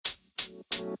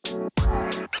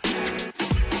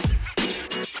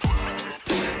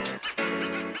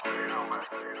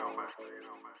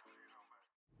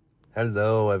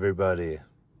Hello, everybody.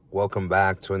 Welcome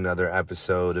back to another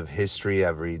episode of History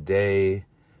Every Day,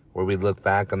 where we look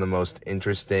back on the most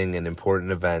interesting and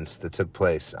important events that took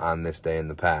place on this day in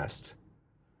the past.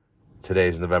 Today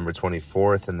is November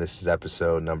 24th, and this is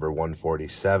episode number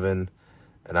 147,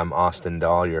 and I'm Austin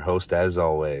Dahl, your host as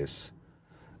always.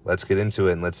 Let's get into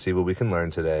it and let's see what we can learn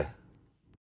today.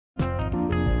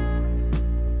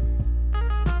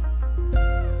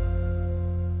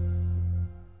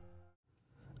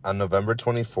 On November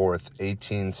 24th,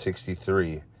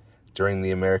 1863, during the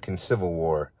American Civil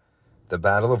War, the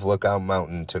Battle of Lookout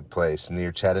Mountain took place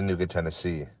near Chattanooga,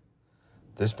 Tennessee.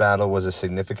 This battle was a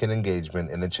significant engagement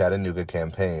in the Chattanooga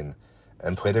campaign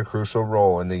and played a crucial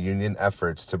role in the Union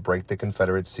efforts to break the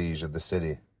Confederate siege of the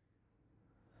city.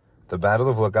 The Battle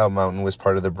of Lookout Mountain was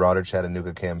part of the broader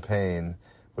Chattanooga campaign,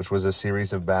 which was a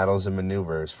series of battles and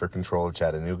maneuvers for control of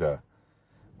Chattanooga,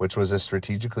 which was a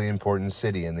strategically important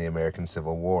city in the American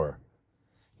Civil War.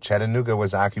 Chattanooga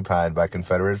was occupied by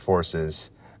Confederate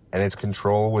forces, and its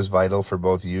control was vital for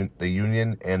both the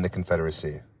Union and the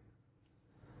Confederacy.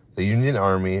 The Union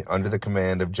Army, under the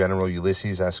command of General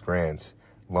Ulysses S. Grant,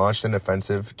 launched an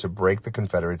offensive to break the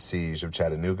Confederate siege of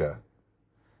Chattanooga.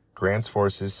 Grant's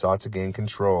forces sought to gain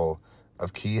control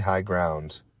of key high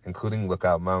ground, including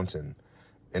Lookout Mountain,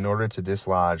 in order to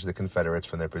dislodge the Confederates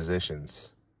from their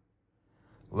positions.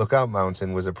 Lookout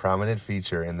Mountain was a prominent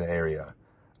feature in the area,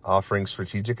 offering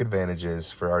strategic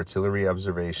advantages for artillery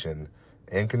observation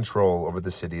and control over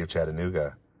the city of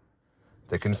Chattanooga.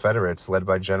 The Confederates, led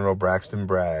by General Braxton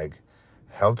Bragg,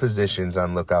 held positions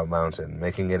on Lookout Mountain,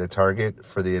 making it a target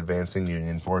for the advancing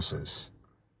Union forces.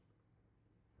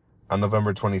 On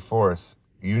November 24th,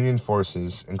 Union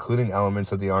forces, including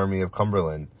elements of the Army of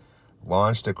Cumberland,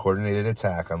 launched a coordinated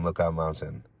attack on Lookout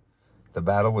Mountain. The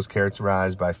battle was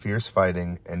characterized by fierce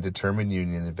fighting and determined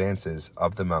Union advances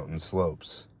up the mountain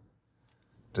slopes.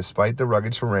 Despite the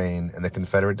rugged terrain and the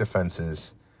Confederate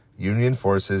defenses, Union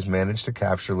forces managed to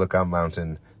capture Lookout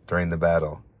Mountain during the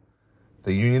battle.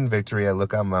 The Union victory at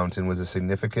Lookout Mountain was a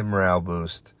significant morale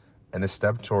boost and a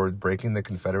step toward breaking the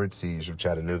Confederate siege of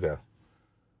Chattanooga.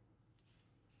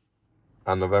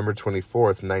 On November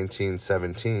 24th,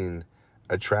 1917,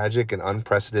 a tragic and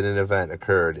unprecedented event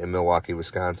occurred in Milwaukee,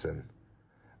 Wisconsin.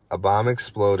 A bomb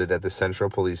exploded at the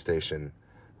Central Police Station,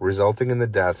 resulting in the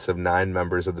deaths of 9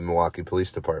 members of the Milwaukee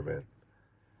Police Department.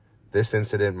 This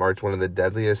incident marked one of the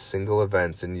deadliest single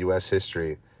events in U.S.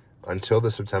 history until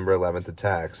the September 11th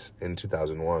attacks in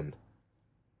 2001.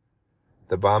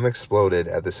 The bomb exploded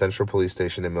at the Central Police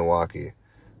Station in Milwaukee.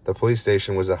 The police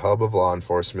station was a hub of law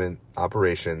enforcement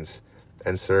operations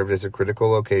and served as a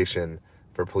critical location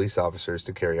for police officers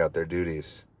to carry out their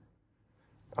duties.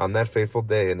 On that fateful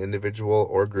day, an individual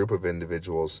or group of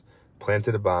individuals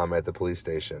planted a bomb at the police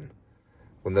station.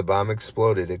 When the bomb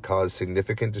exploded, it caused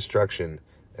significant destruction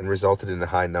and resulted in a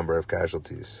high number of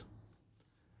casualties.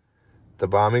 The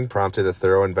bombing prompted a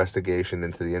thorough investigation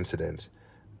into the incident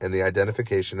and the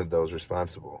identification of those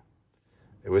responsible.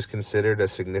 It was considered a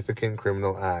significant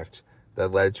criminal act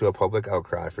that led to a public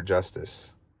outcry for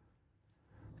justice.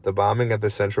 The bombing at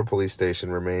the Central Police Station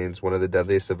remains one of the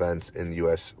deadliest events in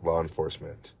U.S. law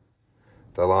enforcement.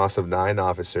 The loss of 9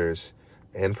 officers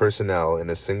and personnel in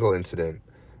a single incident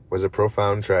was a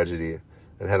profound tragedy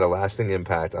and had a lasting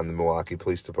impact on the Milwaukee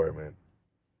Police Department.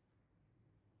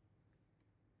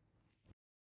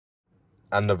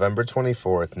 On November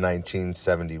 24th,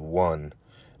 1971,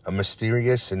 a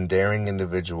mysterious and daring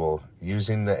individual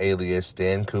using the alias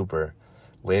Dan Cooper,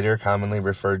 later commonly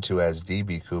referred to as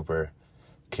D.B. Cooper,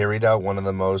 carried out one of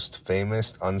the most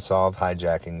famous unsolved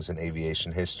hijackings in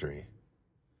aviation history.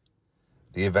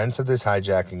 The events of this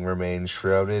hijacking remain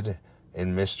shrouded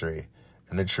in mystery,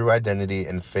 and the true identity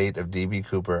and fate of D.B.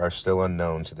 Cooper are still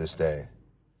unknown to this day.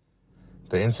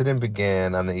 The incident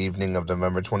began on the evening of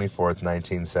November 24th,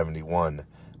 1971,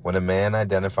 when a man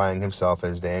identifying himself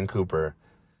as Dan Cooper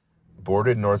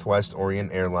boarded Northwest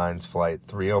Orient Airlines Flight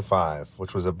 305,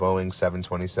 which was a Boeing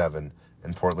 727,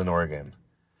 in Portland, Oregon.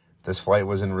 This flight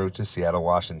was en route to Seattle,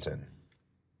 Washington.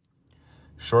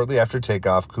 Shortly after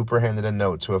takeoff, Cooper handed a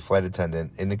note to a flight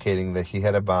attendant indicating that he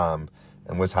had a bomb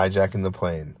and was hijacking the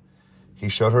plane. He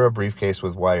showed her a briefcase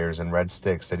with wires and red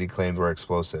sticks that he claimed were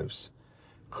explosives.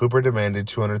 Cooper demanded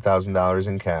 $200,000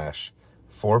 in cash,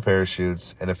 4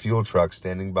 parachutes, and a fuel truck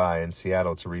standing by in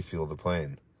Seattle to refuel the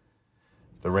plane.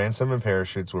 The ransom and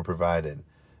parachutes were provided,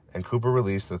 and Cooper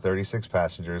released the 36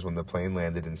 passengers when the plane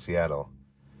landed in Seattle.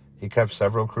 He kept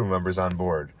several crew members on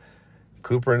board.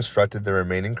 Cooper instructed the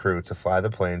remaining crew to fly the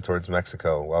plane towards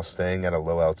Mexico while staying at a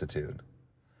low altitude.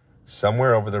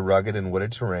 Somewhere over the rugged and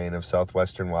wooded terrain of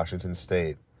southwestern Washington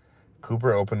state,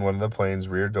 Cooper opened one of the plane's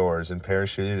rear doors and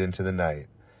parachuted into the night,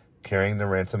 carrying the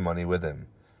ransom money with him.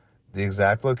 The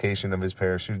exact location of his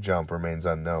parachute jump remains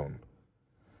unknown.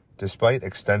 Despite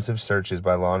extensive searches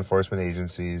by law enforcement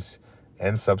agencies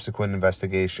and subsequent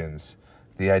investigations,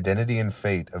 the identity and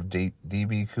fate of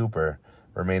D.B. Cooper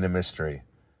remain a mystery.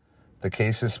 The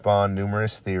case has spawned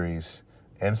numerous theories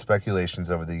and speculations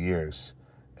over the years,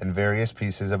 and various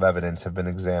pieces of evidence have been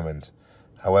examined.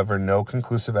 However, no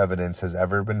conclusive evidence has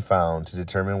ever been found to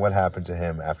determine what happened to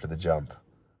him after the jump.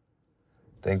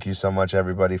 Thank you so much,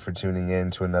 everybody, for tuning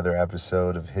in to another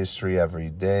episode of History Every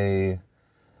Day.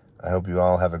 I hope you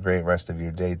all have a great rest of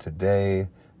your day today,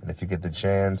 and if you get the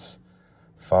chance,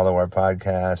 follow our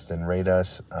podcast and rate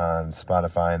us on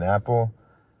Spotify and Apple.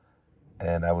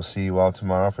 And I will see you all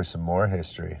tomorrow for some more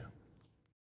history.